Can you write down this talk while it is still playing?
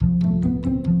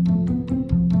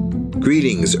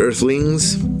Greetings,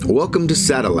 Earthlings. Welcome to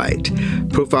Satellite,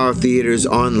 Profile Theater's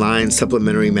online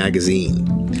supplementary magazine.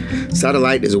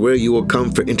 Satellite is where you will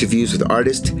come for interviews with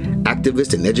artists,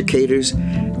 activists, and educators,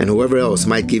 and whoever else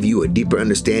might give you a deeper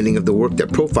understanding of the work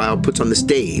that Profile puts on the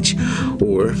stage,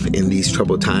 or, in these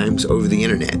troubled times, over the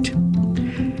internet.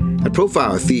 At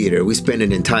Profile Theater, we spend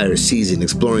an entire season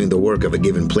exploring the work of a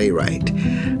given playwright.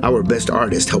 Our best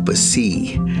artists help us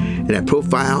see. And at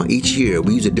Profile, each year,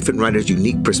 we use a different writer's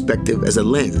unique perspective as a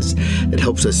lens that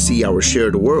helps us see our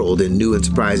shared world in new and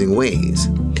surprising ways.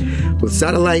 With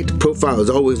Satellite, Profile is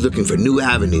always looking for new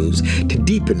avenues to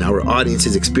deepen our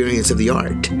audience's experience of the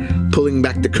art, pulling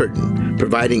back the curtain,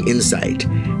 providing insight,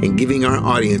 and giving our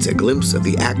audience a glimpse of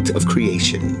the act of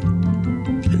creation.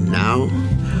 And now,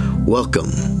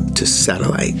 welcome to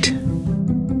Satellite.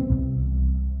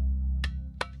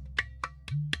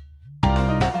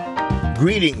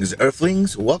 Greetings,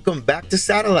 Earthlings. Welcome back to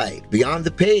Satellite, Beyond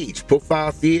the Page, Profile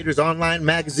Theater's online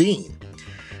magazine.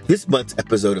 This month's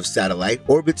episode of Satellite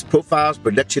orbits Profile's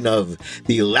production of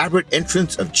The Elaborate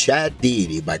Entrance of Chad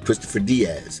Deity by Christopher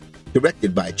Diaz,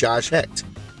 directed by Josh Hecht.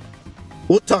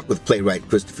 We'll talk with playwright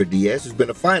Christopher Diaz, who's been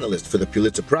a finalist for the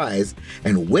Pulitzer Prize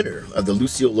and winner of the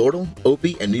Lucille Lortel,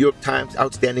 Opie, and New York Times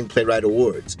Outstanding Playwright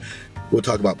Awards. We'll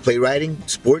talk about playwriting,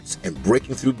 sports, and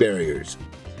breaking through barriers.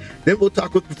 Then we'll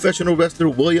talk with professional wrestler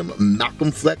William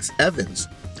Malcolm Flex Evans,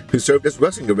 who served as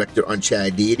wrestling director on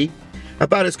Chad Deity,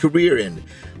 about his career and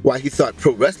why he thought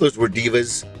pro wrestlers were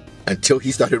divas until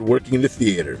he started working in the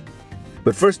theater.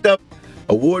 But first up,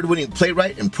 award-winning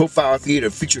playwright and Profile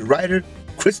Theater featured writer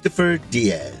Christopher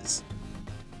Diaz.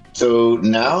 So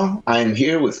now I'm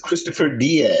here with Christopher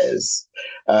Diaz,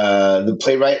 the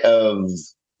playwright of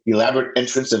The Elaborate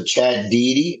Entrance of Chad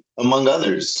Deity, among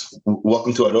others.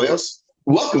 Welcome to Arroyos.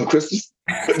 Welcome, Christopher.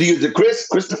 Do you use it,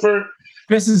 Christopher?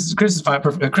 Chris is fine.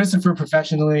 Christopher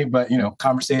professionally, but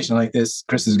conversation like this,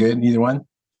 Chris is good. Either one.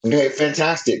 Okay,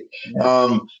 fantastic.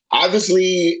 Yeah.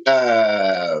 Obviously,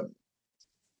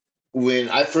 when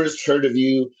I first heard of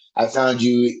you, I found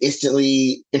you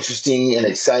instantly interesting and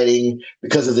exciting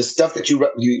because of the stuff that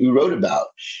you wrote about.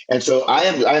 And so I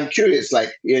am curious.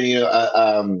 Like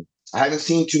I haven't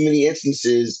seen too many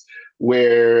instances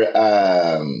where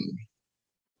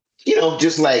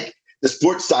just like the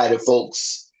sports side of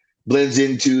folks blends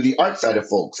into the art side of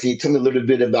folks. Can you tell me a little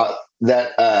bit about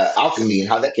that alchemy and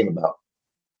how that came about?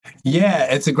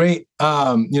 Yeah, it's a great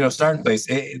starting place.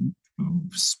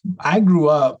 I grew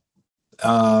up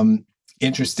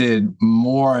interested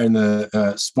more in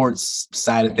the sports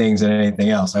side of things than anything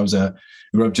else. I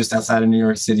grew up just outside of New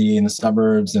York City in the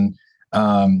suburbs, and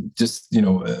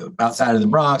outside of the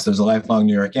Bronx. I was a lifelong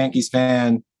New York Yankees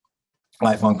fan,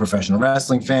 lifelong professional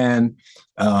wrestling fan,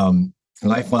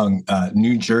 lifelong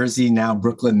New Jersey, now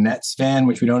Brooklyn Nets fan,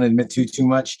 which we don't admit to too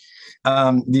much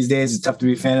these days. It's tough to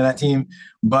be a fan of that team,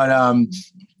 but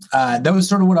that was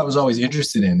sort of what I was always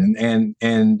interested in.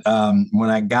 And when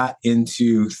I got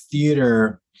into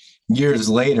theater years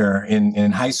later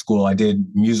in high school, I did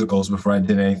musicals before I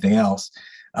did anything else.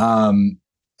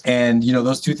 And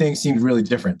those two things seemed really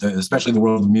different, especially the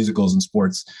world of musicals and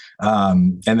sports,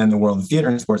 and then the world of theater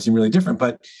and sports seemed really different.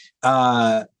 But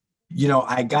I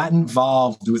got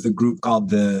involved with a group called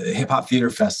the Hip Hop Theater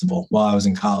Festival while I was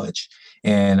in college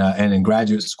and in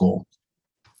graduate school.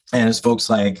 And it's folks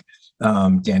like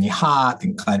Danny Hock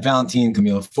and Clyde Valentine,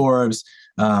 Camila Forbes,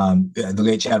 the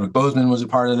late Chadwick Boseman was a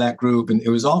part of that group. And it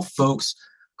was all folks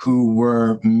who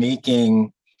were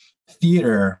making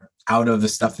theater out of the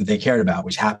stuff that they cared about,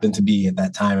 which happened to be at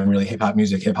that time really hip hop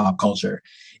music, hip hop culture.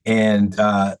 And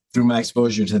through my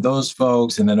exposure to those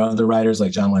folks and then other writers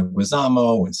like John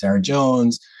Leguizamo and Sarah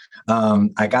Jones,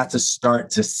 I got to start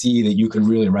to see that you could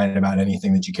really write about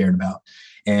anything that you cared about.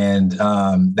 And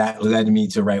that led me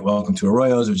to write Welcome to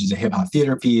Arroyos, which is a hip hop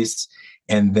theater piece.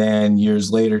 And then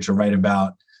years later to write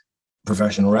about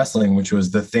professional wrestling, which was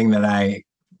the thing that I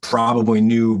probably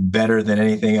knew better than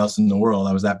anything else in the world.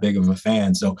 I was that big of a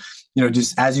fan. So,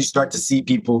 just as you start to see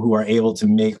people who are able to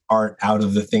make art out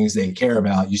of the things they care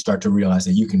about, you start to realize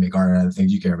that you can make art out of the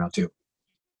things you care about too.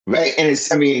 Right. And it's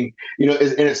funny.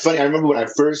 I remember when I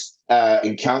first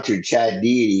encountered Chad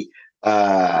Deity,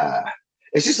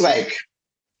 it's just like,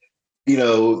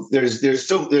 there's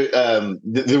so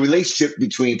the relationship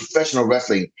between professional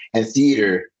wrestling and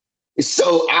theater is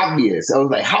so obvious. I was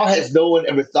like, how has no one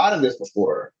ever thought of this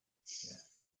before?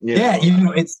 Yeah,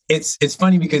 it's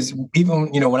funny because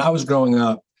even when I was growing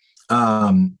up,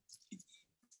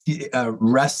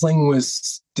 wrestling was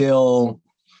still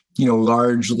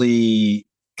largely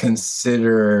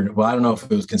considered, well, I don't know if it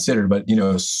was considered, but,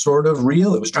 sort of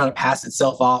real. It was trying to pass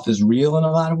itself off as real in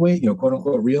a lot of ways, quote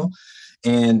unquote real.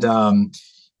 And,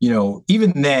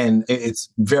 even then it's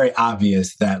very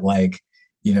obvious that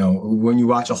when you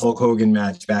watch a Hulk Hogan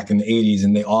match back in the 80s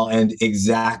and they all end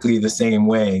exactly the same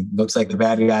way, looks like the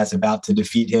bad guy's about to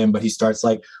defeat him, but he starts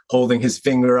holding his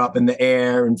finger up in the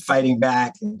air and fighting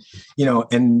back, and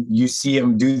you see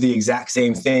him do the exact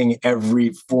same thing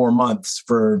every 4 months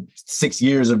for 6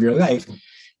 years of your life.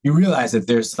 You realize that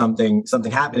there's something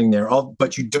happening there,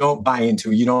 but you don't buy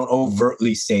into it. You don't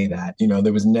overtly say that.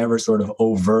 There was never sort of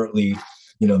overtly,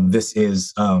 this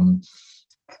is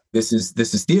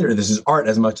theater, this is art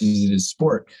as much as it is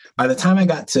sport. By the time I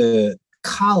got to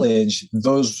college,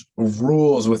 those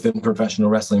rules within professional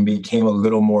wrestling became a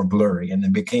little more blurry, and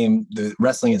the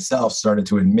wrestling itself started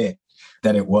to admit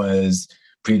that it was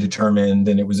predetermined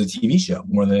and it was a TV show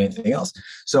more than anything else.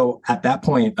 So at that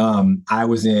point, I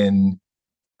was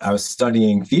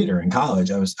studying theater in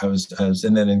college. I was,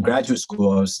 and then in graduate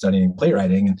school, I was studying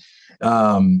playwriting,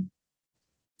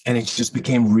 and it just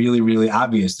became really, really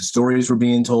obvious. The stories were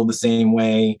being told the same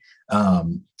way.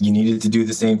 You needed to do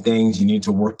the same things. You needed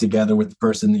to work together with the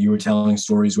person that you were telling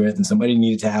stories with, and somebody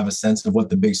needed to have a sense of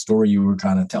what the big story you were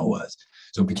trying to tell was.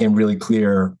 So it became really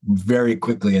clear very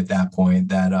quickly at that point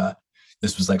that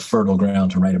this was fertile ground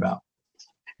to write about.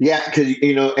 Yeah, because,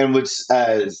 and what's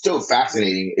still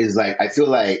fascinating is I feel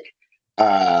like,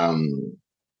 and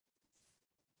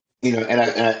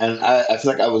I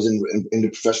feel like I was into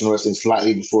professional wrestling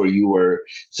slightly before you were.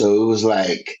 So it was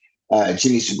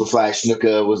Jimmy Superfly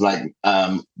Snuka was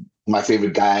my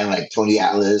favorite guy, and Tony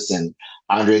Atlas and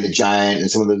Andre the Giant and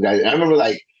some of those guys. And I remember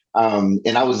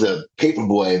and I was a paper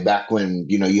boy back when,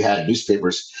 you had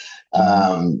newspapers.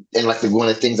 And one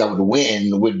of the things I would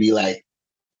win would be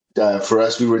for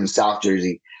us, we were in South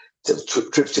Jersey,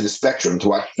 trips to the Spectrum to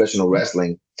watch professional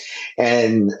wrestling.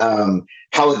 And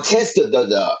how intense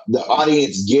the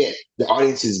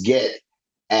audiences get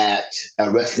at a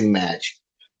wrestling match.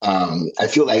 I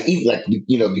feel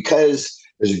even because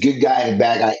there's a good guy and a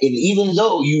bad guy, and even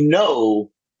though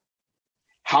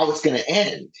how it's going to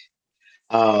end,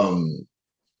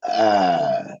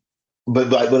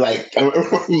 but I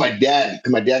remember my dad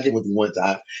came with me one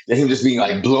time, and him just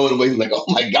being blown away, oh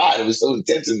my God, it was so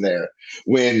intense in there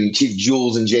when Chief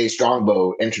Jules and Jay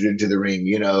Strongbow entered into the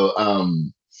ring,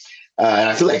 and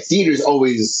I feel theater is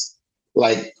always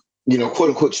quote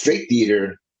unquote straight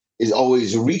theater is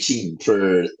always reaching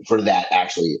for that,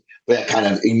 actually, for that kind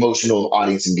of emotional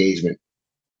audience engagement.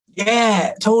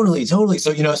 Yeah, totally. So,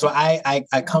 so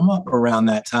I come up around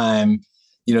that time,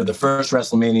 the first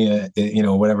WrestleMania,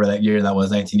 whatever that year that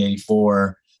was,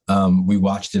 1984, we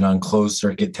watched it on closed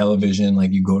circuit television.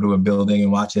 You go to a building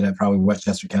and watch it at probably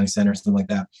Westchester County Center, something like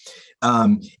that.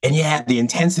 And yeah, the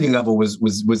intensity level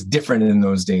was different in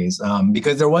those days,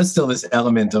 because there was still this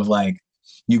element of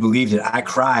you believed it. I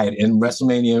cried in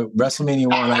WrestleMania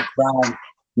 1. I cried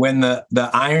when the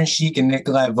Iron Sheik and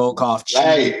Nikolai Volkov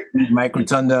cheated Mike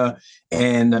Rotunda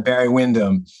and Barry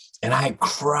Windham. And I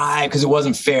cried because it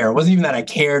wasn't fair. It wasn't even that I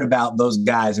cared about those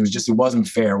guys. It was just, it wasn't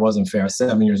fair. It wasn't fair. I was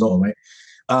 7 years old, right?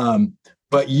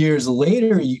 But years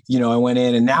later, I went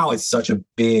in, and now it's such a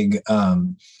big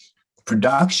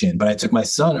production. But I took my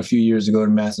son a few years ago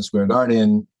to Madison Square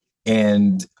Garden,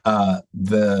 and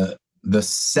the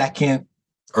second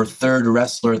or third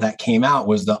wrestler that came out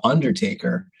was The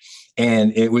Undertaker.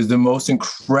 And it was the most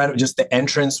incredible, just the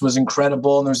entrance was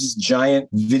incredible. And there's this giant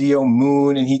video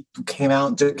moon, and he came out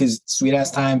and took his sweet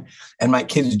ass time. And my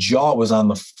kid's jaw was on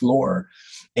the floor.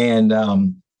 And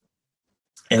I'm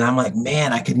like,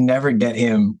 man, I could never get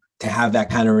him to have that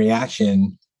kind of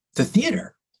reaction to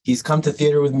theater. He's come to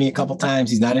theater with me a couple times.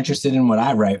 He's not interested in what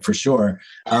I write, for sure.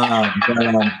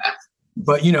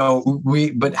 But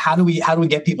how do we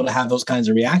get people to have those kinds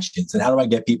of reactions, and how do I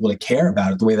get people to care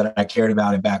about it the way that I cared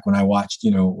about it back when I watched,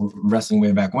 wrestling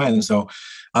way back when? And so,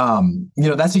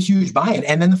 that's a huge buy-in.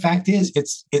 And then the fact is,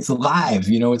 it's live.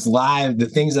 It's live. The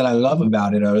things that I love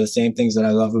about it are the same things that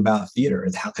I love about theater.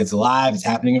 It's live. It's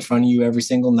happening in front of you every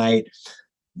single night.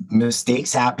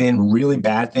 Mistakes happen. Really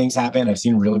bad things happen. I've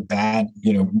seen really bad,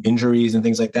 injuries and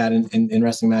things like that in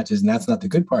wrestling matches, and that's not the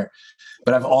good part.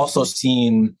 But I've also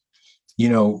seen,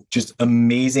 just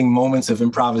amazing moments of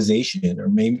improvisation, or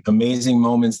amazing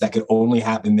moments that could only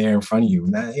happen there in front of you.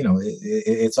 And that,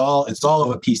 it's all of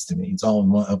a piece to me. It's all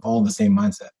in the same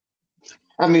mindset.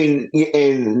 I mean,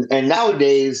 and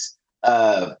nowadays,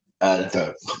 this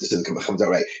doesn't come out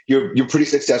right. You're pretty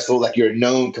successful. You're a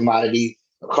known commodity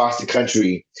across the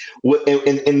country.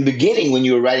 In the beginning, when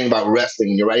you were writing about wrestling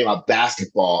and you're writing about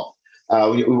basketball,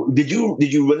 did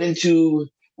you run into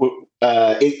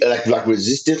like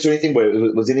resistance or anything? Where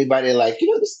was anybody like,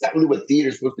 this is not really what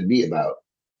theater's supposed to be about?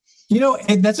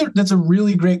 And that's a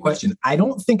really great question. I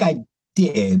don't think I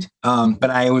did, but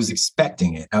I was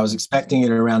expecting it. I was expecting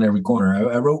it around every corner.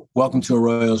 I wrote Welcome to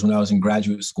Arroyos when I was in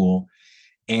graduate school,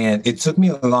 and it took me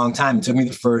a long time. It took me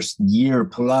the first year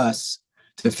plus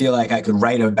to feel like I could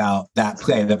write about that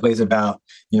play. That play's about,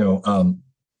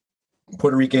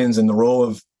 Puerto Ricans and the role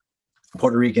of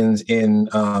Puerto Ricans in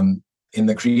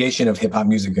the creation of hip hop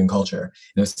music and culture.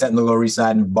 Set in the Lower East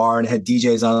Side in a bar, and had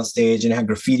DJs on stage, and it had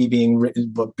graffiti being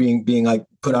written, being like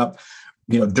put up,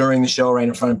 during the show right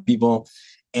in front of people.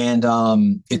 And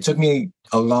it took me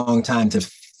a long time to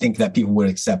think that people would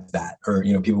accept that, or,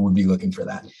 people would be looking for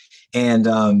that. And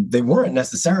they weren't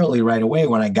necessarily right away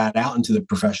when I got out into the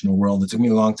professional world. It took me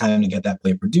a long time to get that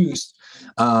play produced.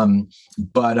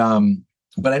 But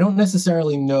I don't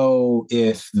necessarily know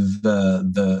if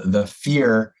the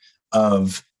fear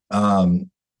of if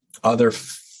other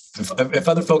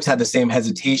folks had the same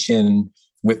hesitation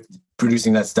with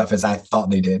producing that stuff as I thought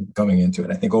they did going into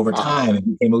it. I think over time it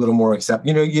became a little more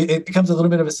it becomes a little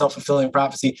bit of a self-fulfilling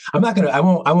prophecy. I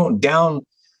won't downplay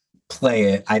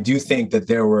it. I do think that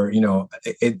there were,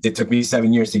 it took me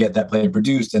 7 years to get that play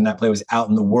produced, and that play was out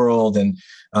in the world, and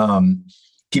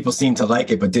people seemed to like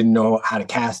it, but didn't know how to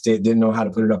cast it, didn't know how to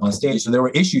put it up on stage. So there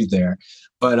were issues there,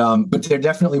 but there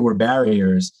definitely were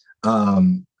barriers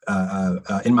in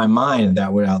my mind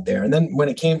that were out there. And then when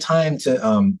it came time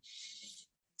to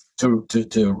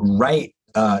write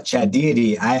Chad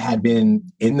Deity, I had been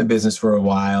in the business for a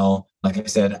while. Like I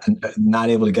said, not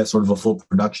able to get sort of a full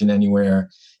production anywhere,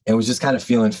 and was just kind of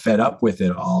feeling fed up with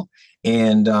it all.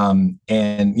 And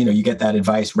you get that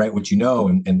advice, write what you know.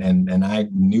 And I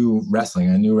knew wrestling.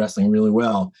 I knew wrestling really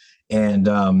well. And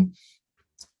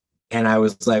I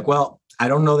was like, well, I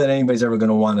don't know that anybody's ever going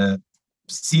to want to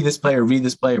see this play or read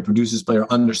this play or produce this play or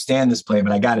understand this play,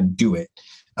 but I got to do it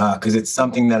because it's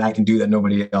something that I can do that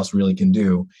nobody else really can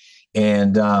do.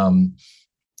 And I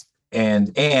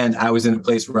was in a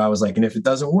place where I was like, and if it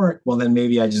doesn't work, well, then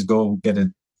maybe I just go get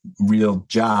a real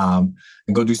job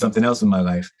and go do something else in my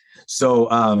life. So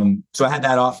I had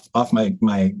that off my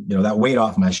that weight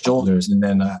off my shoulders, and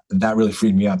then that really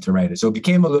freed me up to write it. So it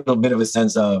became a little bit of a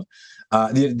sense of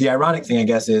the ironic thing, I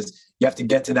guess, is you have to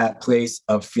get to that place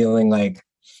of feeling like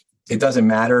it doesn't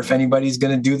matter if anybody's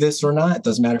going to do this or not. It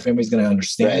doesn't matter if anybody's going to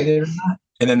understand it or not.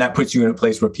 And then that puts you in a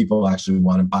place where people actually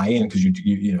want to buy in because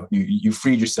you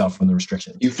freed yourself from the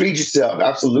restrictions. You freed yourself,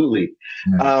 absolutely.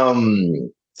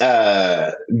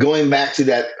 Yeah. Going back to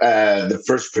that, the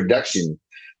first production.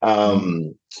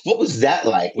 What was that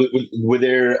like? Were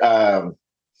there?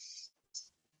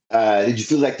 Did you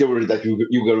feel like there were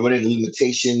you were running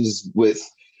limitations with,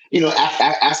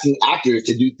 asking actors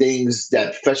to do things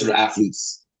that professional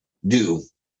athletes do?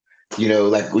 A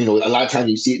lot of times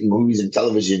you see it in movies and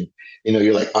television.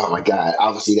 You're like, oh my God,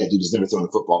 obviously that dude has never thrown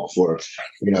a football before.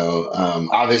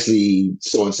 Obviously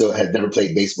so and so had never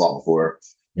played baseball before.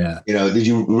 Yeah. Did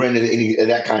you run into any of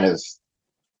that kind of?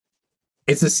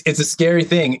 It's a scary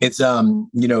thing. It's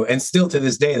and still to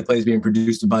this day the play is being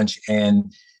produced a bunch,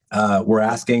 and we're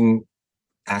asking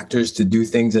actors to do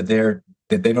things that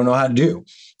they don't know how to do,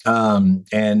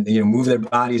 and move their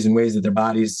bodies in ways that their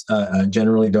bodies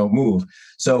generally don't move.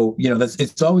 So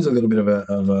it's always a little bit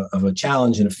of a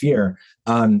challenge and a fear.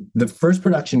 The first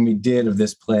production we did of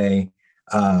this play,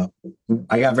 I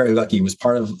got very lucky. It was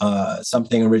part of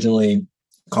something originally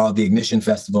called the Ignition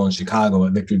Festival in Chicago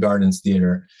at Victory Gardens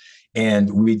Theater.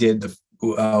 And we did the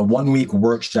 1 week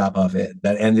workshop of it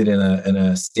that ended in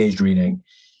a staged reading.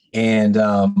 And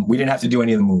we didn't have to do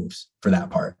any of the moves for that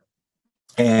part.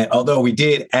 And although we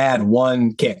did add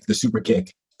one kick, the super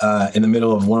kick, in the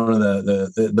middle of one of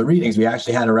the readings, we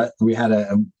actually had one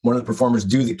of the performers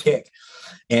do the kick.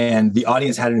 And the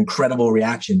audience had an incredible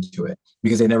reaction to it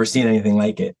because they'd never seen anything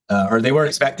like it, or they weren't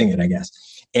expecting it, I guess.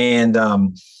 And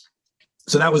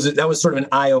so that was sort of an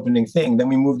eye-opening thing. Then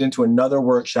we moved into another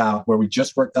workshop where we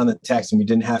just worked on the text and we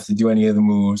didn't have to do any of the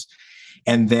moves.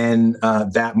 And then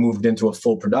that moved into a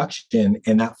full production.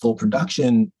 And that full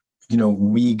production,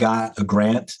 we got a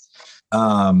grant,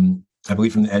 I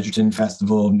believe from the Edgerton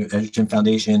Festival, Edgerton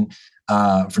Foundation,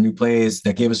 for new plays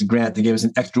that gave us a grant. They gave us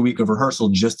an extra week of rehearsal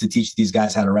just to teach these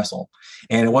guys how to wrestle.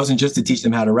 And it wasn't just to teach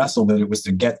them how to wrestle, but it was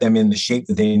to get them in the shape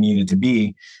that they needed to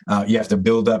be. You have to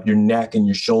build up your neck and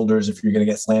your shoulders if you're going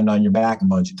to get slammed on your back a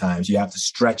bunch of times. You have to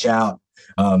stretch out.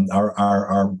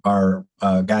 Our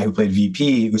guy who played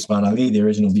VP, Usman Ali, the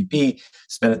original VP,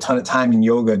 spent a ton of time in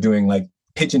yoga doing like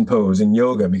pigeon pose in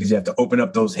yoga because you have to open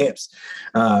up those hips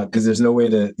because there's no way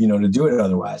to do it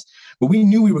otherwise. but we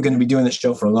knew we were going to be doing this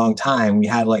show for a long time. We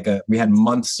had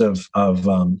months of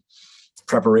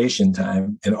preparation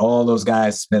time, and all those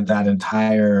guys spent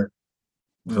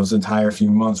those entire few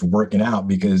months working out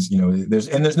because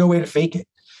there's no way to fake it.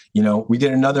 We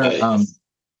did another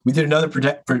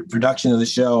production of the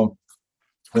show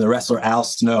for the wrestler Al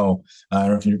Snow. I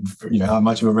don't know if you know how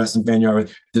much of a wrestling fan you are.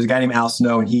 But there's a guy named Al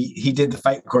Snow, and he did the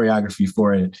fight choreography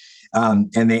for it.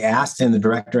 And the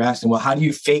director asked him, well, how do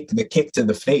you fake the kick to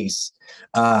the face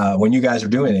when you guys are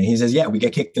doing it? He says, yeah, we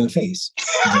get kicked in the face.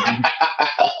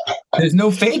 There's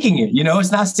no faking it.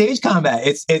 It's not stage combat.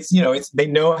 It's they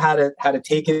know how to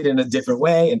take it in a different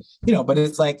way. And, but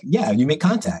it's like, yeah, you make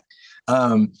contact.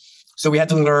 So we had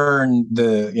to learn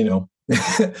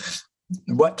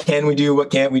what can we do? What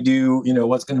can't we do?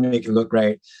 What's going to make it look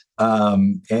right?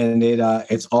 And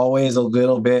it's always a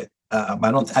little bit, I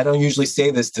don't usually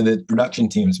say this to the production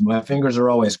teams. My fingers are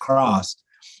always crossed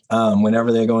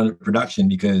whenever they go into production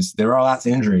because there are lots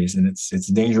of injuries and it's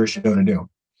a dangerous show to do.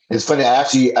 It's funny. I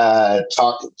actually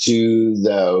talked to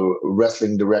the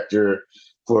wrestling director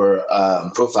for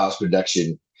Profiles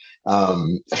production.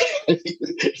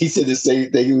 He said the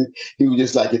same thing. He was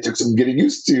just like, it took some getting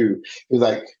used to. He was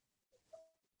like,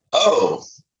 oh,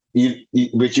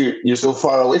 but you're so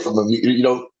far away from him. You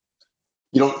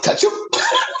don't touch him.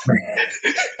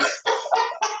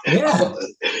 Yeah.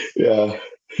 Yeah.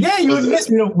 Yeah, you would miss.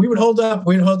 We would hold up.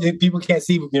 People can't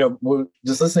see. We're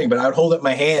just listening, but I would hold up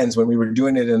my hands when we were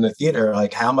doing it in the theater.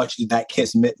 Like, how much did that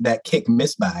kick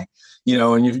miss by?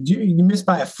 And you miss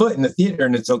by a foot in the theater,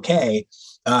 and it's okay,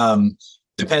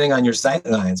 depending on your sight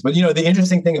lines. But the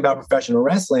interesting thing about professional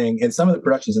wrestling and some of the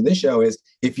productions of this show is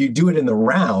if you do it in the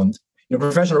round.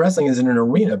 Professional wrestling is in an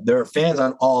arena. There are fans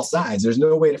on all sides. There's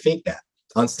no way to fake that.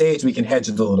 On stage, we can hedge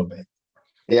it a little bit.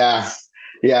 Yeah,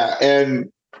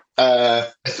 and.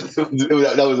 That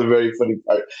was a very funny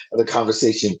part of the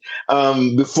conversation.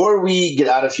 Before we get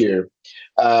out of here,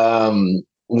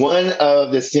 one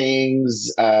of the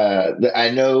things that I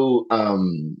know,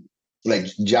 like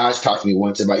Josh talked to me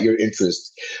once about your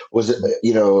interest was,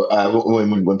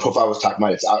 when Profile was talking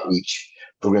about its outreach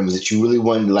programs, that you really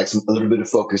wanted a little bit of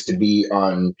focus to be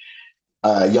on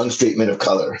young straight men of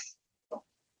color.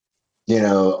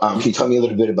 Can you tell me a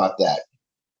little bit about that?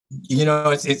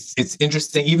 It's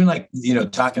interesting. Even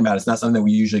talking about it's not something that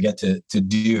we usually get to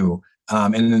do.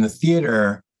 And in the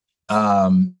theater,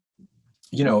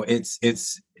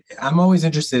 it's I'm always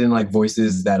interested in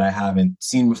voices that I haven't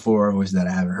seen before, voices that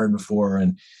I haven't heard before,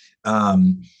 and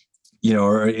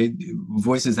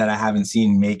voices that I haven't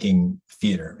seen making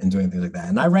theater and doing things like that.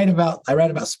 And I write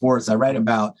about sports. I write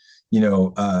about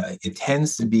it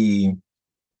tends to be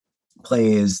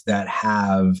plays that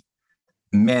have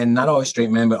men, not always straight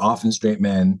men, but often straight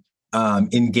men,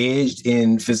 engaged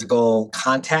in physical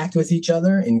contact with each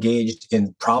other, engaged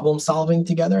in problem solving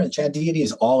together. And Chad Deity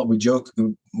is we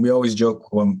always joke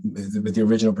with the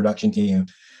original production team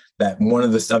that one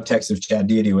of the subtexts of Chad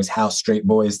Deity was how straight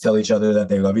boys tell each other that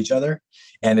they love each other.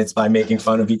 And it's by making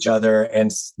fun of each other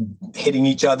and hitting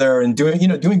each other and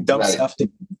doing dumb stuff.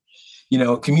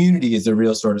 Community is the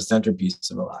real sort of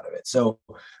centerpiece of a lot of it. So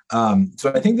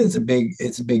I think that's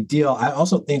it's a big deal. I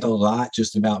also think a lot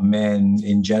just about men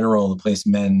in general, the place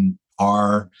men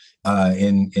are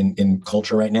in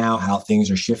culture right now, how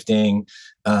things are shifting,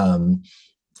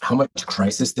 how much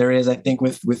crisis there is, I think,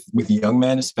 with young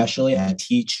men, especially. I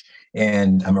teach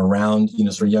and I'm around,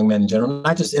 sort of young men in general,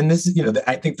 not just, and this is,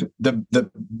 I think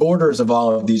the borders of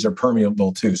all of these are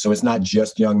permeable too. So it's not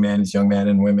just young men, it's young men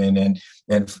and women and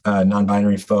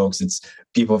non-binary folks. It's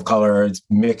people of color, it's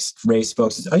mixed race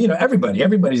folks. It's,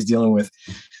 everybody's dealing with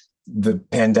the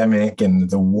pandemic and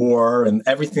the war and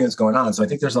everything that's going on. So I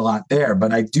think there's a lot there,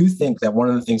 but I do think that one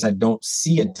of the things I don't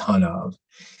see a ton of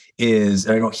I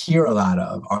don't hear a lot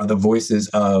of are the voices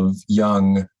of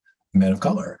young men of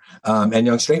color and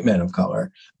young straight men of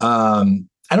color. I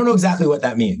don't know exactly what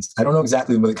that means. I don't know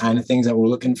exactly what the kind of things that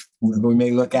we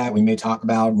may look at, we may talk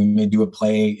about, we may do a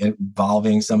play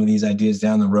involving some of these ideas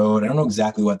down the road. I don't know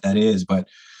exactly what that is, but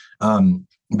I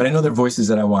know they're voices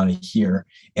that I want to hear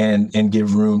and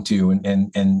give room to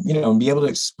and be able to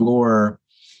explore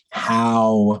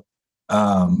how,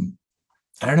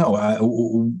 I don't know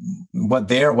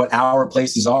what our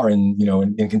places are in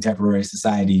contemporary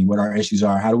society, what our issues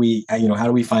are. How do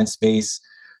we find space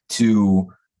to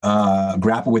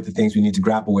grapple with the things we need to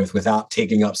grapple with without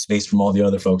taking up space from all the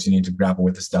other folks who need to grapple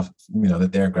with the stuff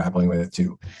that they're grappling with it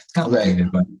too. It's complicated,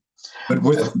 right. but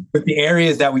with the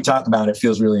areas that we talk about, it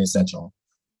feels really essential.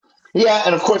 Yeah,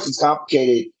 and of course it's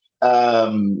complicated.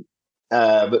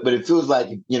 But it feels like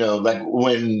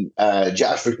when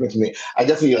Josh first went to me, I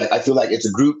definitely I feel like it's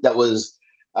a group that was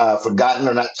forgotten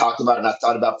or not talked about, and not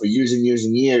thought about for years and years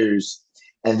and years.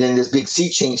 And then this big sea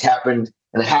change happened,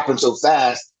 and it happened so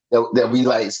fast that we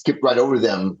like skipped right over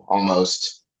them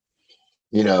almost.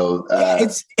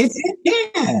 It's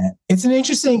an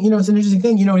interesting, it's an interesting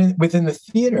thing, within the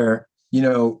theater,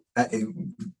 I'm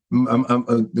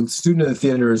a student of the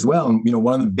theater as well. And,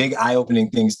 one of the big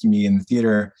eye-opening things to me in the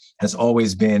theater has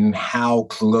always been how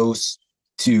close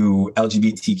to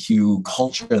LGBTQ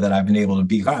culture that I've been able to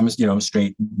be. I'm a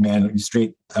straight man,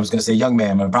 I was going to say young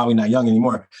man, but I'm probably not young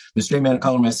anymore, but straight man of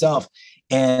color myself.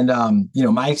 And,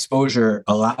 my exposure,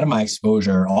 all of my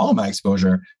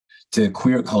exposure to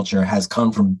queer culture has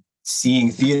come from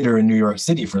seeing theater in New York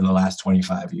City for the last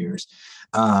 25 years.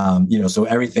 So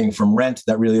everything from Rent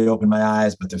that really opened my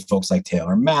eyes, but there's folks like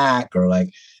Taylor Mack or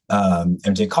like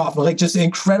MJ Kaufman, like just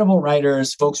incredible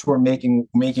writers, folks who are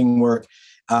making work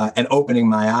and opening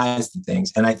my eyes to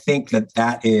things. And I think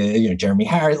that is, Jeremy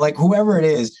Harris, like whoever it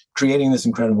is creating this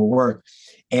incredible work.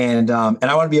 And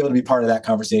I want to be able to be part of that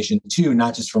conversation too,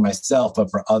 not just for myself,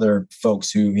 but for other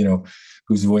folks who,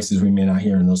 whose voices we may not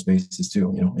hear in those spaces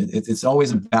too. It's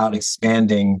always about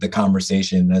expanding the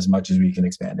conversation as much as we can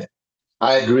expand it.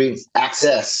 I agree.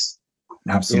 Access.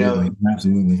 Absolutely.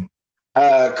 Absolutely.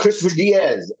 Christopher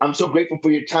Diaz, I'm so grateful for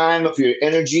your time, for your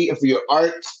energy, and for your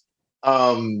art.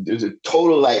 There's a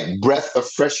total like breath of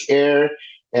fresh air.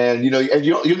 And, you're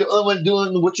the only one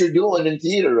doing what you're doing in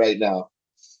theater right now.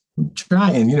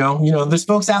 Trying, there's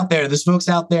folks out there, and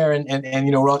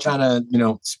we're all trying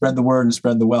to, spread the word and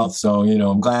spread the wealth. So,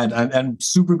 I'm glad. I'm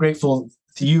super grateful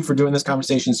to you for doing this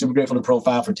conversation. Super grateful to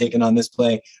Profile for taking on this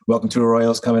play. Welcome to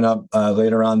Arroyo's coming up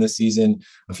later on this season.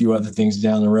 A few other things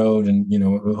down the road, and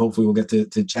hopefully we'll get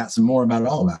to chat some more about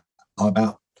all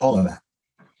of that.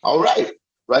 All right,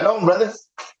 right on, brother.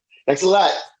 Thanks a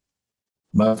lot.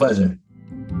 My pleasure.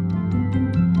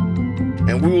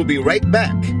 And we will be right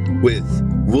back with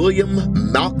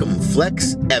William Malcolm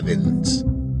Flex Evans.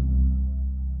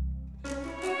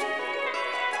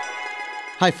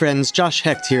 Hi friends, Josh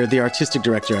Hecht here, the artistic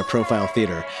director at Profile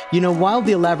Theater. While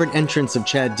the elaborate entrance of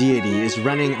Chad Deity is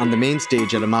running on the main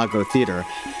stage at Imago Theater,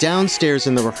 downstairs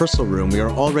in the rehearsal room we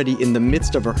are already in the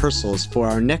midst of rehearsals for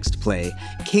our next play,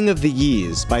 King of the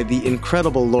Yees, by the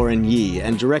incredible Lauren Yee,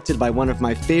 and directed by one of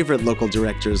my favorite local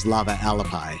directors, Lava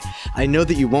Alapai. I know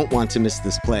that you won't want to miss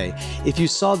this play. If you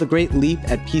saw The Great Leap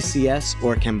at PCS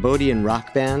or Cambodian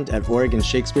Rock Band at Oregon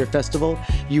Shakespeare Festival,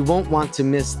 you won't want to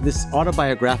miss this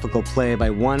autobiographical play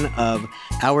by one of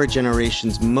our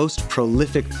generation's most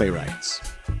prolific playwrights.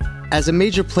 As a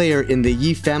major player in the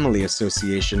Yee Family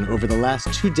Association over the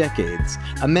last 2 decades,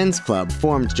 a men's club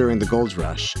formed during the Gold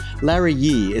Rush, Larry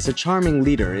Yee is a charming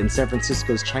leader in San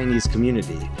Francisco's Chinese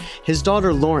community. His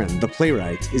daughter Lauren, the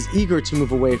playwright, is eager to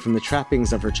move away from the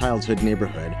trappings of her childhood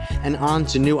neighborhood and on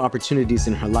to new opportunities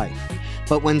in her life.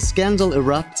 But when scandal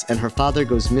erupts and her father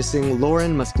goes missing,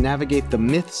 Lauren must navigate the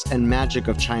myths and magic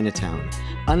of Chinatown,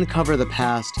 uncover the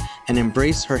past, and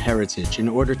embrace her heritage in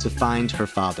order to find her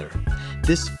father.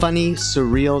 This funny,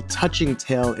 surreal, touching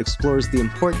tale explores the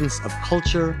importance of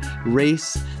culture,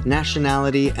 race,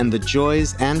 nationality, and the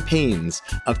joys and pains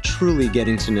of truly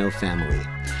getting to know family.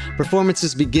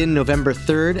 Performances begin November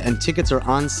 3rd, and tickets are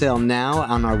on sale now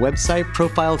on our website,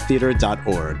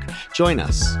 profiletheater.org. Join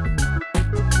us.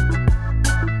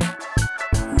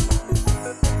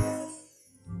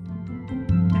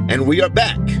 And we are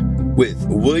back with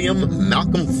William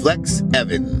Malcolm Flex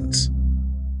Evans.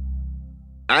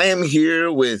 I am here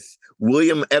with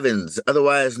William Evans,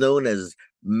 otherwise known as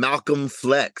Malcolm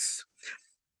Flex,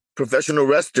 professional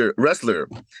wrestler,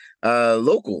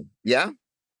 local, yeah?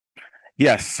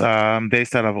 Yes, I'm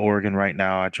based out of Oregon right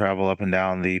now. I travel up and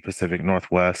down the Pacific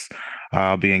Northwest.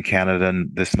 I'll be in Canada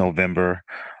this November,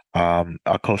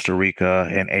 Costa Rica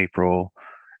in April,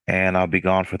 and I'll be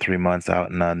gone for 3 months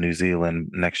out in New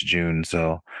Zealand next June.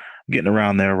 So I'm getting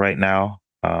around there right now.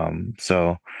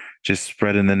 So just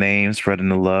spreading the name, spreading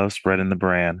the love, spreading the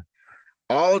brand.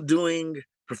 All doing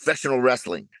professional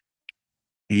wrestling.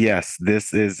 Yes,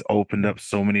 this has opened up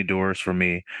so many doors for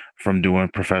me from doing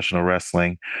professional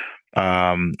wrestling.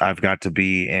 I've got to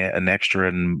be an extra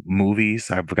in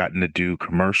movies. I've gotten to do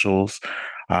commercials.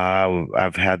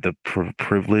 I've had the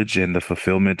privilege and the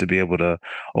fulfillment to be able to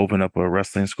open up a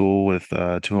wrestling school with 2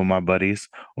 of my buddies,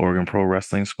 Oregon Pro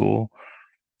Wrestling School.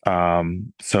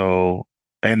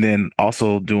 And then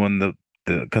also doing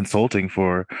the consulting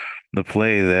for the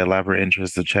play, The Elaborate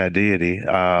Entrance of Chad Deity.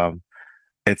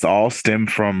 It's all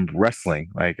stemmed from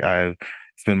wrestling.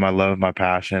 It's been my love, my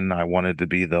passion. I wanted to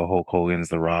be the Hulk Hogan's,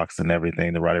 the Rocks, and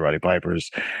everything, the Roddy Pipers,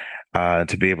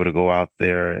 to be able to go out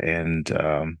there and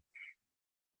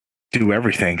do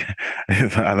everything.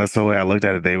 That's the way I looked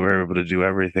at it. They were able to do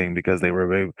everything because they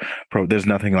were there's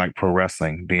nothing like pro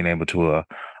wrestling, being able to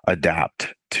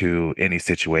adapt to any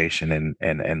situation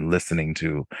and listening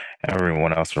to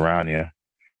everyone else around you.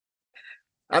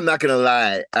 I'm not gonna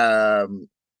lie.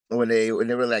 When they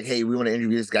were like, "Hey, we want to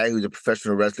interview this guy who's a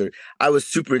professional wrestler," I was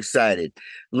super excited.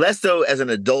 Less so as an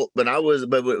adult, but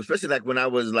especially like when I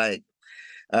was like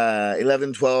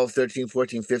 11, 12, 13,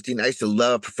 14, 15. I used to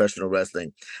love professional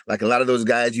wrestling. Like a lot of those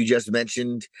guys you just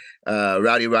mentioned,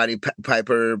 Roddy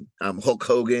Piper, Hulk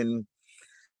Hogan,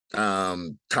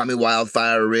 Tommy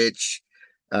Wildfire Rich,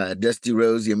 Dusty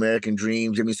Rose, The American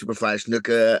Dream, Jimmy Superfly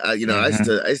Snuka. I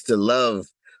used to love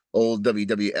old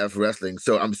WWF wrestling.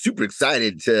 So I'm super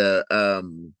excited to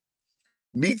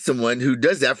meet someone who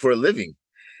does that for a living.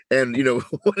 And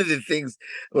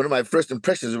one of my first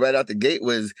impressions right out the gate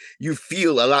was you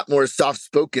feel a lot more soft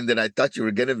spoken than I thought you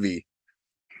were gonna be.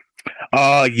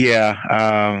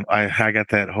 Yeah. I got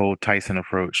that whole Tyson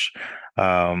approach.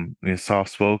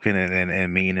 Soft spoken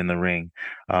and mean in the ring.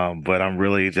 But I'm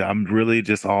really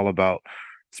just all about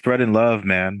spreading love,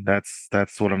 man. That's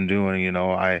what I'm doing.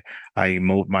 I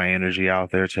emote my energy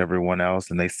out there to everyone else,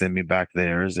 and they send me back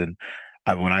theirs. And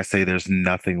when I say there's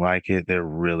nothing like it, there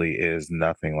really is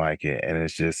nothing like it. And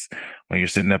it's just when you're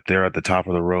sitting up there at the top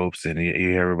of the ropes and you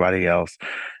hear everybody else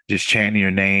just chanting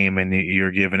your name and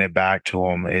you're giving it back to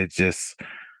them, it's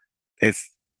it's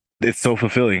so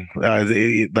fulfilling.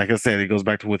 Like I said, it goes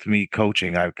back to with me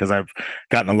coaching, because I've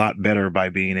gotten a lot better by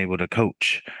being able to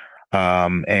coach,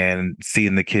 and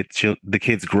seeing the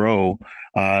kids grow,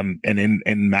 and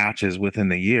in matches within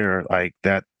the year like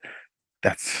that.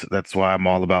 That's why I'm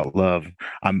all about love.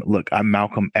 I'm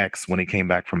Malcolm X when he came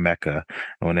back from Mecca,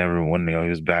 when everyone he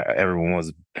was back, everyone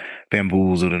was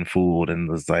bamboozled and fooled, and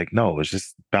was like, no, it's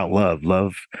just about love.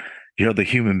 Love, you're the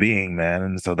human being, man,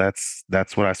 and so that's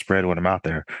what I spread when I'm out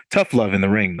there. Tough love in the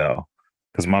ring though,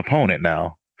 because my opponent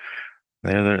now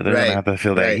they're gonna have to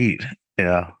feel that heat.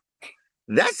 Yeah,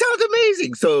 that sounds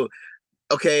amazing. So,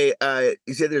 okay,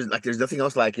 you said there's nothing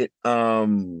else like it.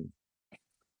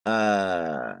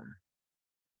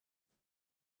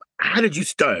 How did you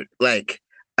start? Like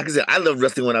I said, I loved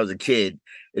wrestling when I was a kid.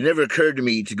 It never occurred to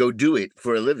me to go do it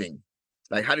for a living.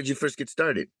 Like, how did you first get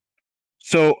started?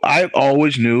 so I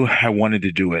always knew I wanted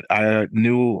to do it. I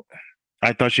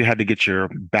thought you had to get your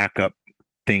backup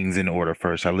things in order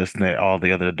first. I listened to all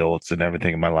the other adults and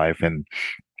everything in my life, and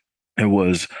it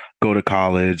was go to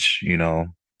college,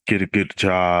 get a good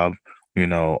job, good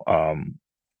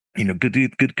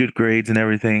grades and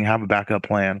everything, have a backup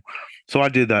plan. So I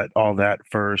did all that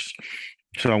first.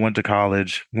 So I went to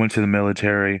college, went to the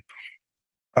military,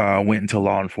 went into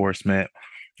law enforcement,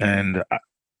 and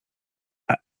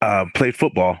played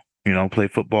football.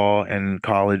 Played football in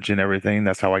college and everything.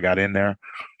 That's how I got in there.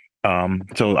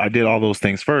 So I did all those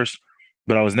things first,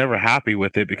 but I was never happy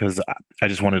with it because I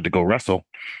just wanted to go wrestle.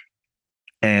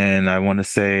 And I want to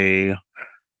say,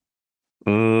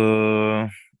 I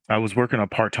was working a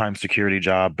part-time security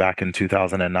job back in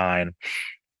 2009,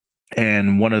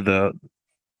 and one of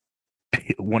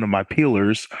my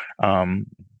peelers,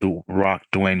 the Rock,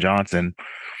 Dwayne Johnson,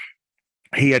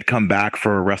 he had come back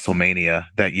for WrestleMania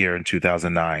that year in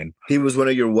 2009. He was one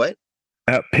of your what?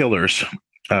 Pillars.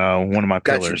 One of my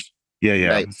Gotcha. pillars. Yeah.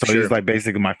 Right, So sure. he's like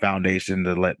basically my foundation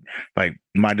to like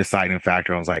my deciding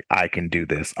factor. I was like, I can do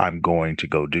this. I'm going to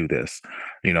go do this.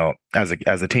 As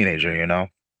a teenager,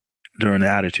 during the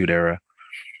Attitude Era.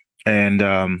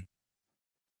 And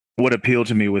what appealed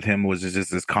to me with him was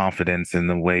just his confidence in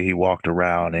the way he walked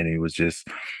around, and he was just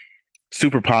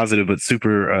super positive but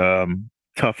super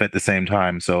tough at the same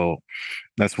time. So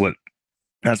that's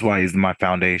why he's my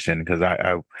foundation, because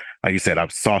I like you said, I'm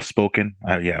soft spoken.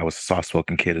 I was a soft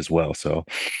spoken kid as well. So,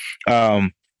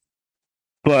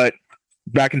 but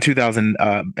back in 2000,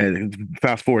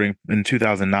 fast forwarding in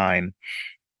 2009,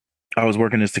 I was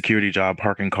working a security job,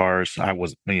 parking cars. I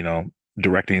was,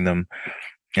 directing them,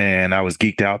 and I was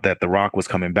geeked out that The Rock was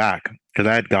coming back, because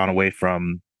I had gone away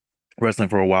from wrestling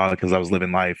for a while because I was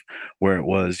living life where it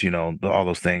was, all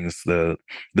those things, the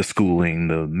schooling,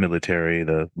 the military,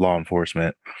 the law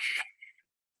enforcement.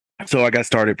 So I got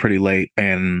started pretty late,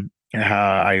 and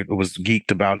I was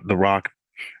geeked about The Rock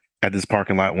at this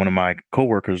parking lot. One of my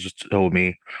coworkers just told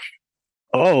me,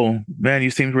 "Oh man,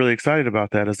 you seemed really excited about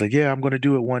that." I was like, "Yeah, I'm going to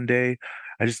do it one day.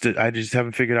 I just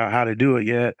haven't figured out how to do it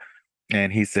yet."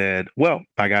 And he said, "Well,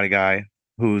 I got a guy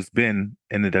who's been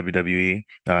in the WWE.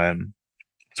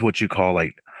 It's what you call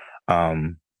like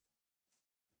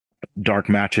dark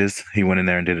matches. He went in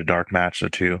there and did a dark match or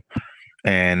two."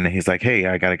 And he's like, "Hey,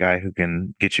 I got a guy who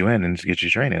can get you in and get you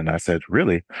training." And I said,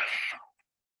 "Really?"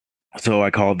 So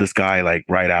I called this guy like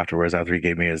right afterwards, after he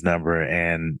gave me his number,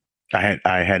 and I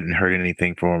hadn't heard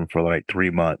anything from him for like 3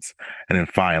 months, and then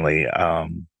finally,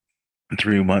 in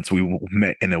 3 months, we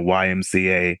met in a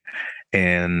YMCA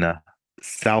in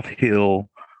South Hill,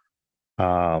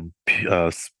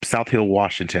 South Hill,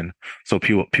 Washington. So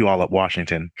Puyallup,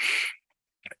 Washington.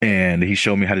 And he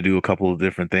showed me how to do a couple of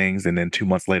different things, and then 2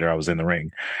 months later, I was in the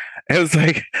ring. It was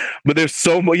like, but there's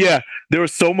so much. Yeah, there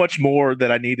was so much more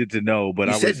that I needed to know, but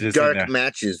You I was said just in dark there.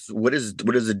 matches. What is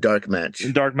a dark match?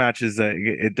 Dark matches,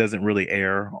 it doesn't really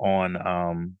air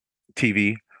on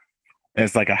TV.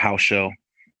 It's like a house show.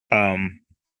 Um,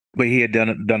 but he had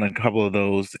done a couple of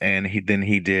those, and he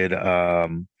did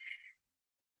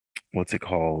what's it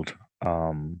called?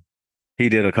 Um, he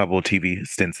did a couple of TV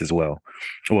stints as well.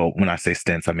 Well, when I say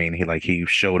stints, I mean he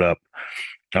showed up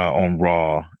on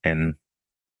Raw, and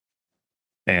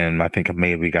I think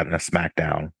maybe got in a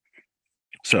SmackDown.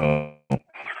 So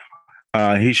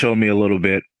he showed me a little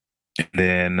bit.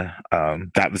 Then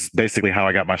that was basically how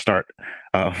I got my start,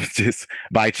 just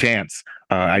by chance.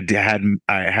 I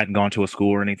hadn't gone to a school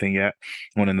or anything yet.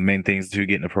 One of the main things to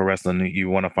get into pro wrestling,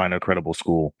 you want to find a credible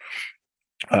school.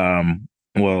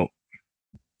 Well,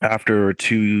 after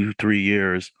 2-3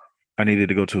 years, I needed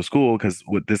to go to a school because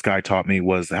what this guy taught me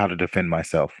was how to defend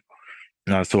myself.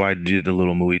 So I did a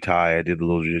little Muay Thai, I did a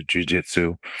little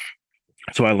jiu-jitsu.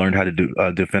 So I learned how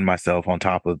to defend myself on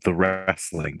top of the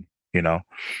wrestling, you know.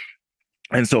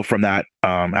 And so from that,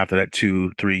 after that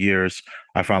 2-3 years,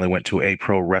 I finally went to a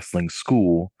pro wrestling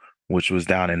school, which was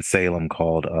down in Salem,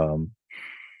 called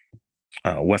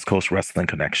West Coast Wrestling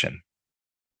Connection.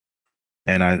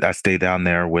 And I stayed down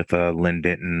there with Lynn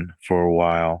Denton for a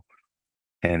while,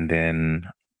 and then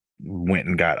went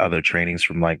and got other trainings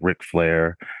from like Ric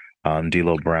Flair,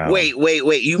 D'Lo Brown. Wait.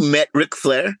 You met Ric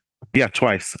Flair? Yeah,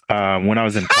 twice. When I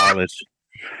was in college.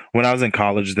 When I was in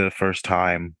college the first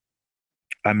time,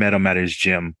 I met him at his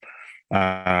gym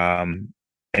in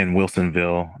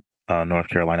Wilsonville, North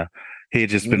Carolina. He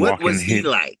had just been What walking. was he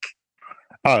like?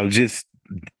 Oh, just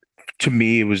to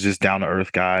me, it was just down to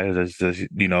earth guy. It's just,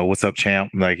 what's up, champ?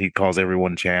 Like he calls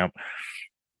everyone champ.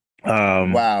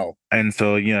 Wow. And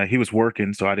so, he was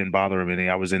working, so I didn't bother him any.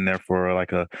 I was in there for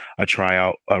like a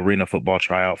tryout, arena football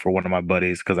tryout for one of my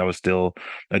buddies because I was still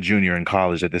a junior in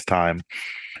college at this time.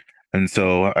 And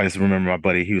so I just remember my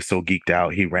buddy, he was so geeked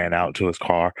out. He ran out to his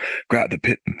car, grabbed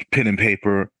the pen and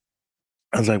paper.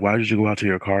 I was like, why did you go out to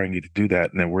your car and get to do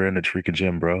that? And then we're in the freaking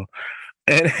gym, bro.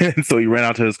 And so he ran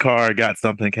out to his car, got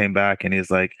something, came back, and he's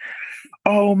like,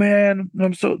 oh man,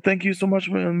 thank you so much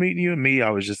for meeting you. And me,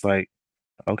 I was just like,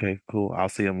 okay, cool. I'll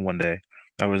see him one day.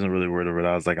 I wasn't really worried about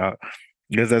it. I was like,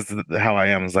 because that's how I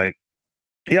am. It's like,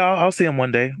 yeah, I'll see him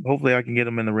one day. Hopefully I can get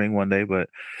him in the ring one day. But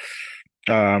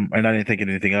and I didn't think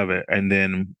anything of it. And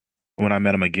then when I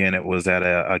met him again, it was at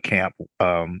a camp,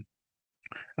 a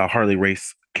Harley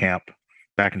race camp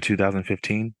back in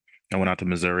 2015. I went out to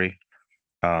Missouri,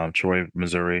 Troy,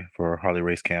 Missouri, for a Harley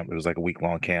race camp. It was like a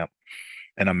week-long camp,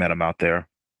 and I met him out there.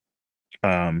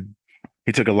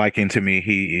 He took a liking to me.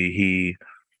 He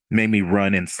made me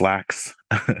run in slacks.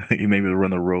 He made me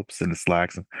run the ropes in the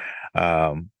slacks.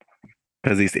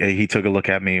 Because he took a look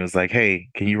at me and was like, hey,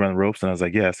 can you run the ropes? And I was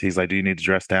like, yes. He's like, do you need to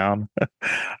dress down?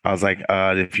 I was like,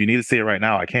 if you need to see it right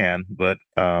now, I can. But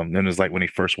then it was like when he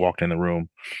first walked in the room.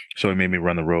 So he made me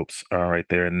run the ropes right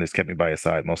there, and just kept me by his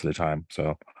side most of the time.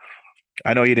 So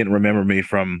I know he didn't remember me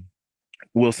from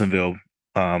Wilsonville,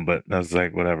 but I was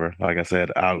like, whatever. Like I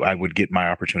said, I would get my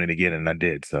opportunity again, and I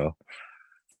did. So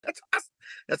That's awesome.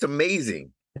 That's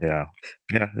amazing. yeah.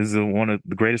 This is one of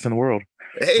the greatest in the world.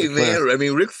 Hey, Ric man. Flair. I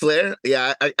mean, Ric Flair.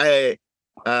 Yeah, I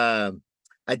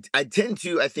tend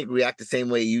to, I think, react the same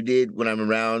way you did when I'm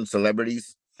around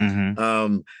celebrities.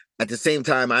 Mhm. At the same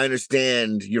time, I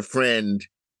understand your friend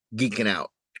geeking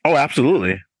out. Oh,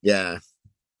 absolutely. Yeah.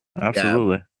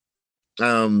 Absolutely.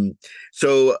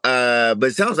 So but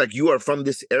it sounds like you are from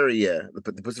this area,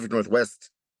 the Pacific Northwest.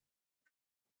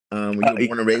 Were you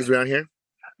born and raised around here?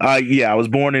 Yeah, I was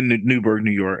born in Newburgh,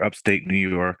 New York, upstate New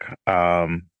York.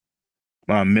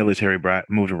 Military brat,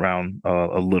 moved around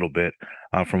a little bit,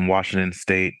 from Washington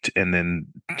State, and then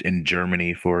in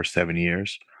Germany for 7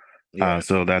 years. Yeah.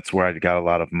 So that's where I got a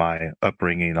lot of my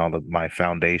upbringing, all of my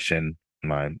foundation,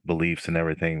 my beliefs, and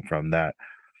everything from that.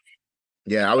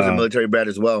 Yeah, I was a military brat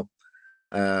as well.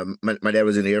 My dad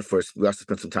was in the Air Force. We also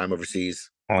spent some time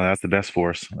overseas. Oh, that's the best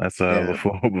force. That's Yeah.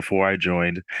 before I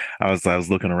joined, I was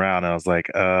looking around, and I was like,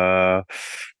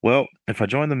 well, if I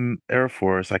join the Air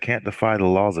Force, I can't defy the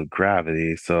laws of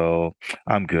gravity, so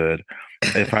I'm good.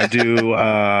 If I do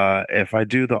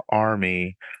the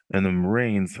Army and the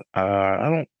Marines,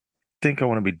 I think I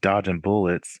want to be dodging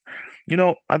bullets. I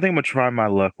think I'm gonna try my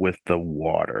luck with the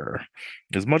water.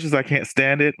 As much as I can't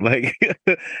stand it, like,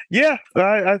 yeah,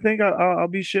 I think I'll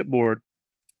be shipboard.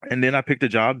 And then I picked a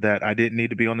job that I didn't need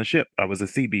to be on the ship. I was a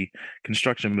CB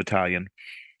construction battalion.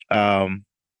 Um,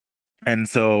 and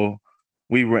so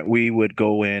we would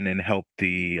go in and help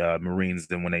the Marines.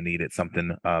 Then when they needed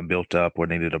something built up or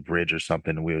needed a bridge or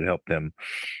something, we would help them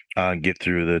get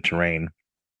through the terrain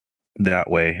that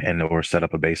way and or set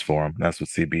up a base for them. That's what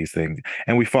CB's thing.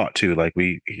 And we fought too. Like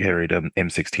we carried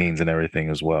M16s and everything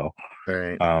as well.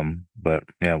 Right. But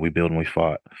yeah, we built and we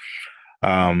fought.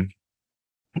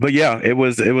 But yeah, it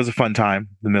was a fun time.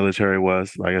 The military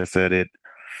was, like I said, it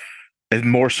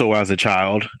more so as a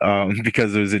child,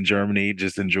 because it was in Germany,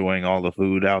 just enjoying all the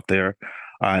food out there.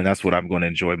 And that's what I'm going to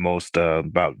enjoy most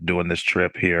about doing this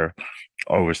trip here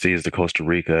overseas to Costa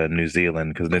Rica and New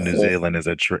Zealand, because then New Zealand is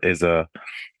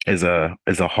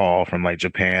a haul from like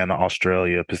Japan,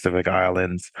 Australia, Pacific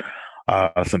Islands,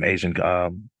 some Asian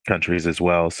countries as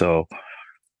well. So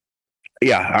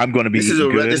yeah, I'm going to be. This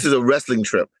is a wrestling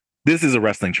trip. This is a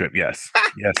wrestling trip. Yes.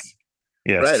 Yes.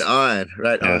 Yes. Right on.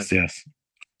 Right on. Yes. Yes.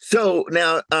 So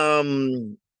now, tell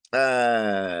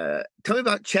me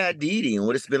about Chad Deedy and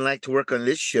what it's been like to work on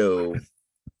this show.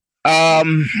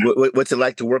 What's it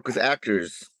like to work with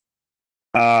actors?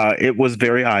 It was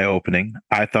very eye-opening.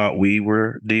 I thought we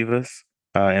were divas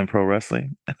in pro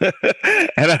wrestling. But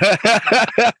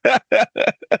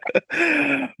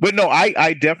no,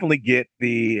 I definitely get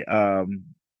the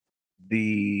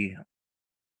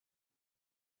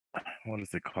what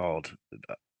is it called?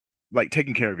 Like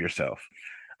taking care of yourself.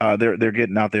 They're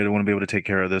getting out there. They want to be able to take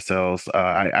care of themselves.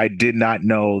 I did not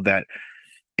know that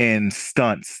in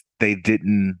stunts they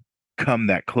didn't come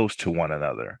that close to one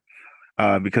another,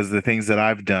 because the things that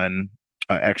I've done,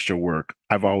 extra work,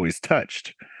 I've always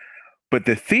touched. But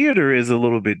the theater is a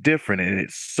little bit different, and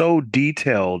it's so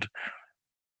detailed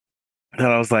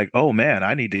that I was like, oh man,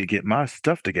 I need to get my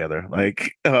stuff together.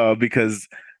 Like, because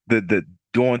the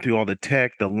going through all the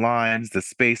tech, the lines, the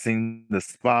spacing, the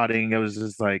spotting, it was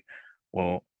just like,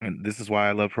 well, and this is why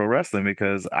I love pro wrestling,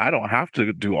 because I don't have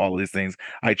to do all of these things.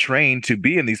 I train to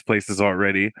be in these places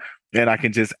already, and I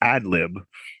can just ad lib.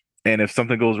 And if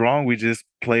something goes wrong, we just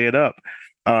play it up.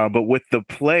 But with the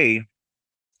play,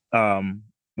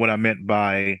 what I meant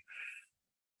by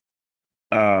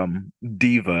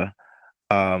diva,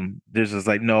 there's just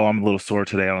like, no, I'm a little sore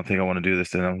today. I don't think I want to do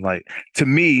this. And I'm like, to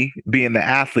me, being the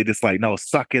athlete, it's like, no,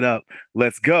 suck it up.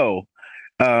 Let's go.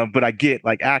 But I get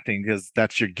like acting, because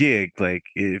that's your gig. Like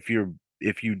if you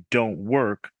don't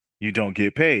work, you don't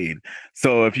get paid.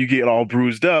 So if you get all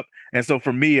bruised up, and so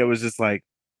for me, it was just like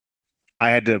I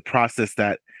had to process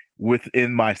that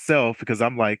within myself, because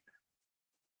I'm like,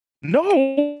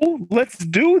 no, let's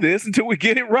do this until we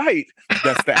get it right.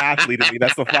 That's the athlete in me.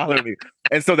 That's the father in me.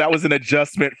 And so that was an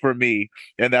adjustment for me,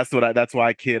 and that's why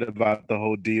I kid about the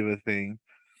whole diva thing.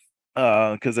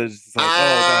 Because it's just like,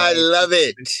 I love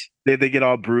it. They get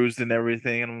all bruised and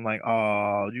everything, and I'm like,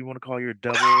 oh, you want to call your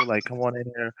double? Like, come on in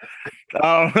here.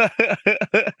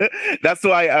 That's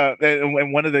why.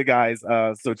 And one of the guys,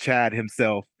 so Chad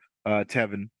himself,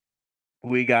 Tevin,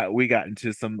 we got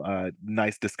into some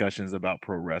nice discussions about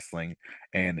pro wrestling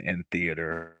and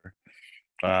theater,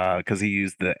 because he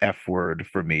used the F word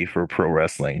for me for pro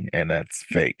wrestling, and that's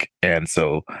fake. And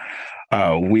so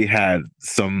we had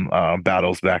some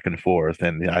battles back and forth,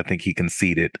 and I think he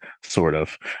conceded, sort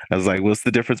of. I was like, what's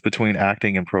the difference between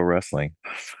acting and pro wrestling?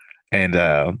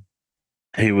 And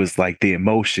he was like, the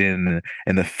emotion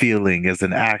and the feeling as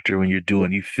an actor when you're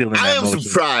feeling that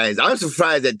emotion. I'm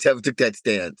surprised that Tev took that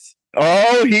stance.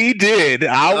 Oh, he did.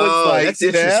 I was like, that's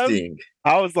interesting.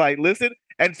 I was like, listen.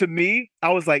 And to me,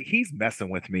 I was like, he's messing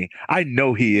with me. I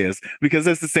know he is, because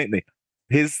it's the same thing.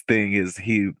 His thing is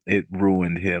it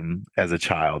ruined him as a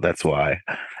child. That's why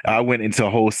I went into a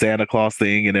whole Santa Claus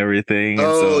thing and everything. And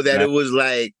so that it was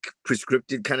like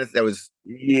prescriptive kind of. That was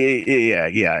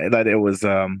yeah. That it was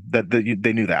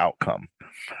they knew the outcome,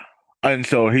 and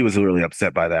so he was really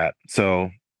upset by that. So,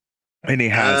 and he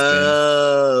has been.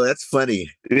 Oh, that's funny.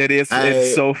 It is.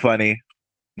 It's so funny.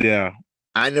 Yeah.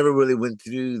 I never really went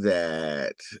through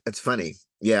that. That's funny.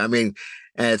 Yeah, I mean,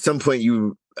 at some point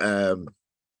you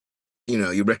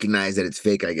recognize that it's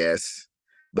fake, I guess.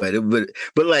 But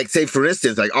like, say for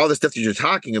instance, like all the stuff that you're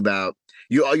talking about,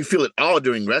 you feel it all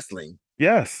during wrestling.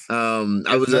 Yes. I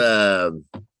was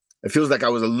it feels like I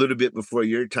was a little bit before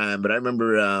your time, but I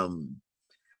remember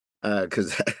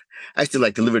because I used to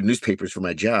like deliver newspapers for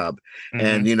my job,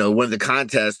 and one of the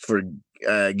contests for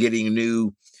getting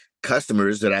new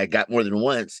customers that I got more than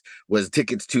once was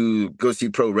tickets to go see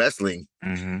pro wrestling.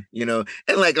 Mm-hmm. You know,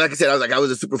 and like I said, I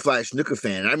was a Superfly Snuka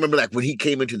fan. I remember like when he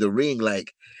came into the ring,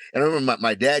 like, and I remember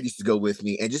my dad used to go with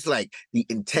me, and just like the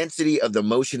intensity of the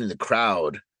motion in the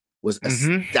crowd was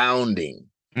astounding.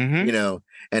 Mm-hmm. You know,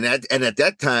 and at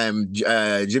that time,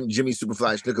 Jimmy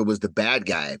Superfly Snuka was the bad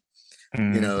guy.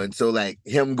 Mm-hmm. You know, and so like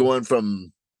him going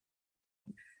from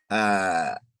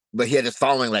but he had this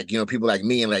following, like, you know, people like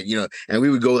me, and like, you know, and we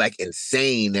would go like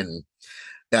insane. And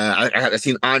I've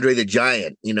seen Andre the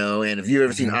Giant, you know, and if you've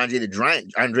ever seen Andre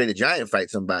the Giant fight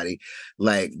somebody,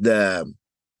 like the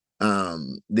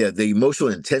emotional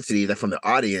intensity that from the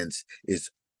audience is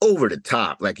over the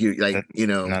top. Like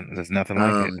there's nothing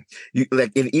like it. You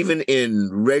like even in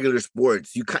regular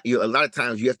sports, you a lot of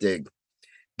times you have to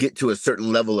get to a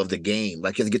certain level of the game.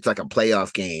 Like you have to get to like a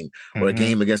playoff game or a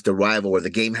game against a rival, or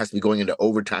the game has to be going into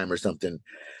overtime or something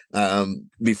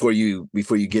before you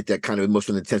get that kind of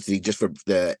emotional intensity just for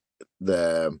the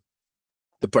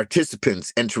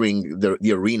participants entering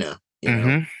the arena. You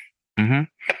know? Mm-hmm.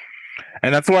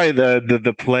 And that's why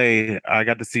the play, I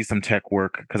got to see some tech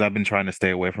work, because I've been trying to stay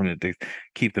away from it to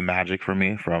keep the magic for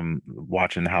me from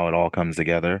watching how it all comes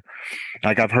together.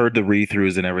 Like I've heard the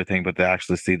read-throughs and everything, but to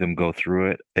actually see them go through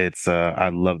it, it's I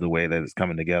love the way that it's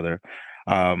coming together.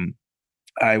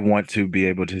 I want to be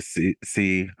able to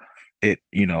see it,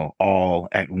 you know, all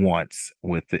at once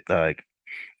with it, like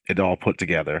it all put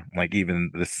together, like even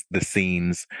the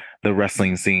scenes, the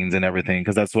wrestling scenes and everything,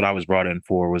 because that's what I was brought in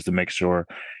for, was to make sure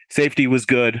safety was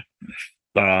good,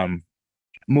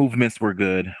 movements were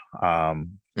good,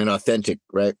 and authentic,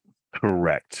 right?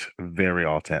 Correct. Very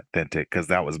authentic, because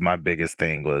that was my biggest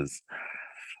thing was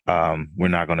we're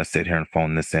not going to sit here and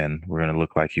phone this in. We're going to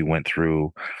look like you went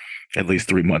through at least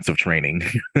 3 months of training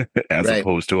as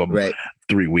opposed to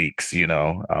 3 weeks, you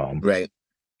know. Right.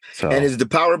 So, and is the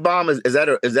power bomb, is that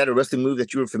a wrestling move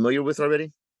that you were familiar with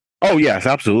already? Oh yes,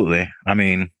 absolutely. I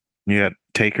mean, you had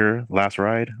Taker, Last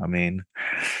Ride. I mean,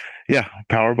 yeah,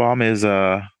 power bomb is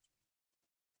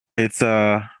it's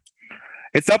up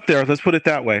there. Let's put it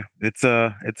that way. It's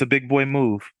a big boy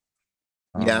move.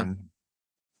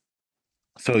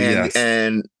 So yes,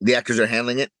 and the actors are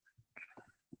handling it.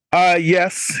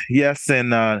 Yes,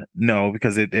 and no,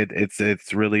 because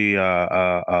it's really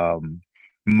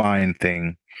mind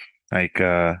thing. Like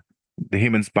the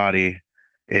human's body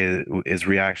is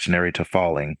reactionary to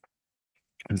falling,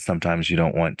 and sometimes you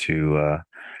don't want to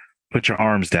put your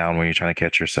arms down when you're trying to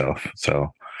catch yourself.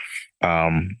 So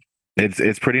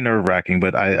it's pretty nerve-wracking,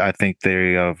 but I think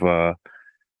they have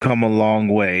come a long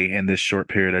way in this short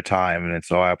period of time, and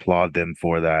so I applaud them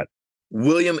for that.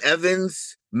 William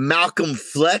Evans, Malcolm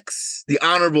Flex, the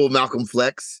Honorable Malcolm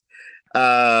Flex.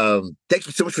 Thank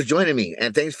you so much for joining me,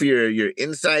 and thanks for your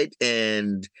insight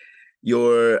and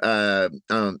your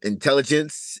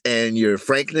intelligence and your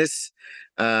frankness.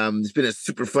 It's been a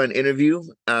super fun interview.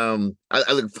 I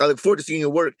look forward to seeing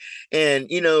your work, and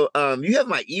you know, you have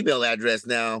my email address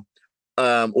now,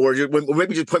 or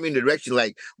maybe just point me in the direction.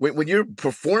 Like when you're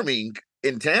performing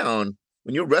in town,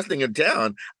 when you're wrestling in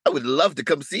town, I would love to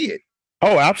come see it.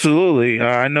 Oh, absolutely.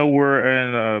 I know we're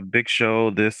in a big show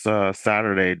this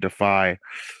Saturday, Defy,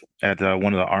 at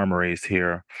one of the armories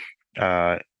here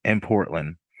in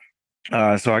Portland.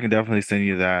 So I can definitely send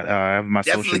you that. I have my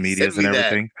social medias and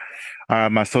everything.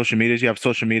 My social medias. You have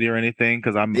social media or anything?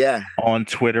 Because I'm on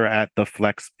Twitter at the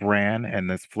Flex Brand, and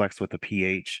that's Flex with a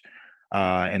PH.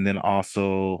 And then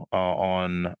also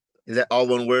on. Is that all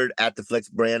one word, at the Flex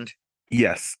Brand?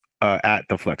 Yes, at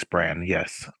the Flex Brand.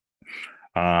 Yes.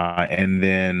 And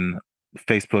then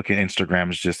Facebook and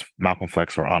Instagram is just Malcolm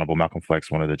Flex or Honorable Malcolm Flex,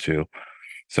 one of the two.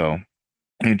 So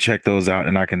you can check those out,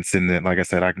 and I can send it. Like I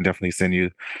said, I can definitely send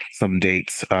you some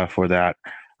dates for that.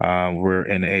 We're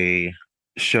in a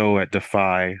show at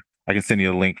Defy. I can send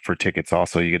you a link for tickets.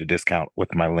 Also, you get a discount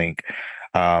with my link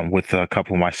with a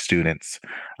couple of my students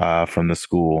from the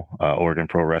school, Oregon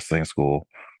Pro Wrestling School.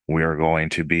 We are going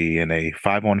to be in a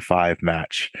 5-on-5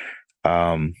 match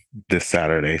this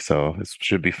Saturday, so it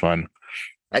should be fun.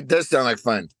 That does sound like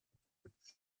fun.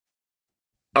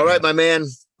 All right, my man.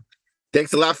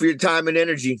 Thanks a lot for your time and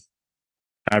energy.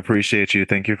 I appreciate you.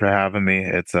 Thank you for having me.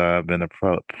 It's been a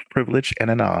privilege and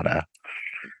an honor.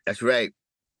 That's right.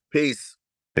 Peace.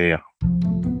 See ya.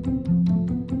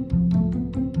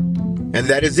 And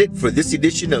that is it for this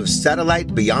edition of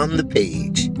Satellite Beyond the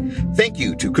Page. Thank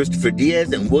you to Christopher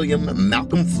Diaz and William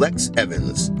Malcolm Flex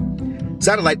Evans.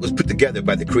 Satellite was put together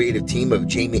by the creative team of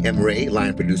Jamie M. Ray,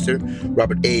 line producer,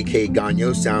 Robert A.K.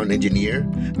 Gagno, sound engineer,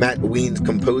 Matt Weens,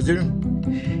 composer,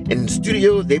 and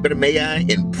Studio de Bermea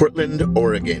in Portland,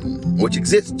 Oregon, which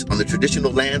exists on the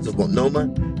traditional lands of Multnomah,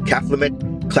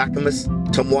 Kaflamet, Clackamas,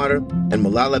 Tumwater, and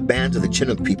Malala bands of the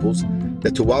Chinook peoples, the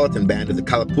Tualatin band of the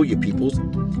Kalapuya peoples,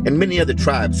 and many other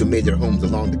tribes who made their homes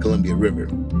along the Columbia River.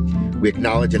 We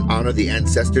acknowledge and honor the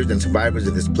ancestors and survivors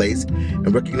of this place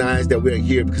and recognize that we are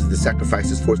here because of the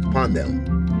sacrifices forced upon them.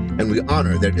 And we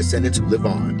honor their descendants who live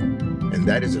on. And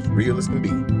that is as real as can be.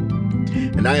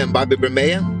 And I am Bobby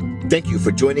Bermea. Thank you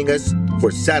for joining us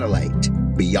for Satellite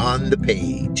Beyond the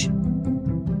Page.